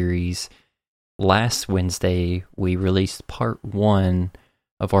interview series, last Wednesday we released part 1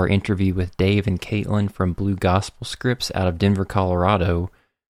 of our interview with Dave and Caitlin from Blue Gospel Scripts out of Denver, Colorado.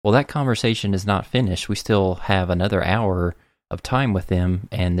 Well, that conversation is not finished. We still have another hour of time with them,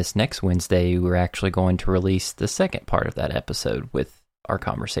 and this next Wednesday we're actually going to release the second part of that episode with our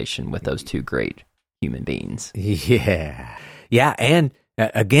conversation with those two great human beings. Yeah. And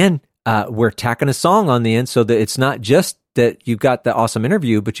again, we're tacking a song on the end so that it's not just that you got the awesome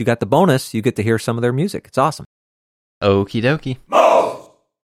interview, but you got the bonus. You get to hear some of their music. It's awesome. Okie dokie.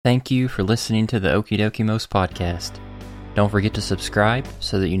 Thank you for listening to the Okie Dokie Most podcast. Don't forget to subscribe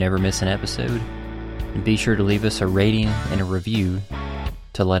so that you never miss an episode. And be sure to leave us a rating and a review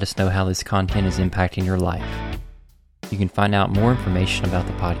to let us know how this content is impacting your life. You can find out more information about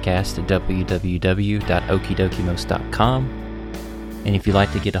the podcast at www.okiedokimos.com. And if you'd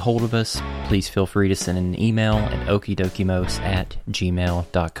like to get a hold of us, please feel free to send an email at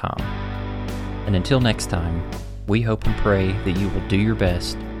okidokimos@gmail.com. And until next time, we hope and pray that you will do your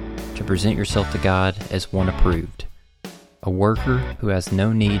best to present yourself to God as one approved, a worker who has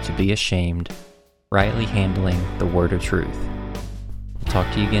no need to be ashamed, rightly handling the word of truth. We'll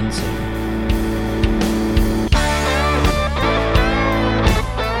talk to you again soon.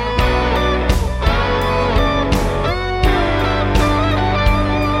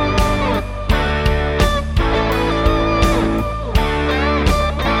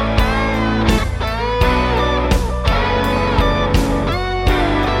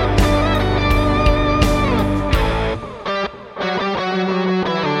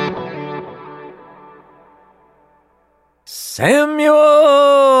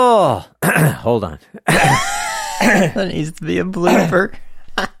 Samuel! Hold on. That needs to be a blooper.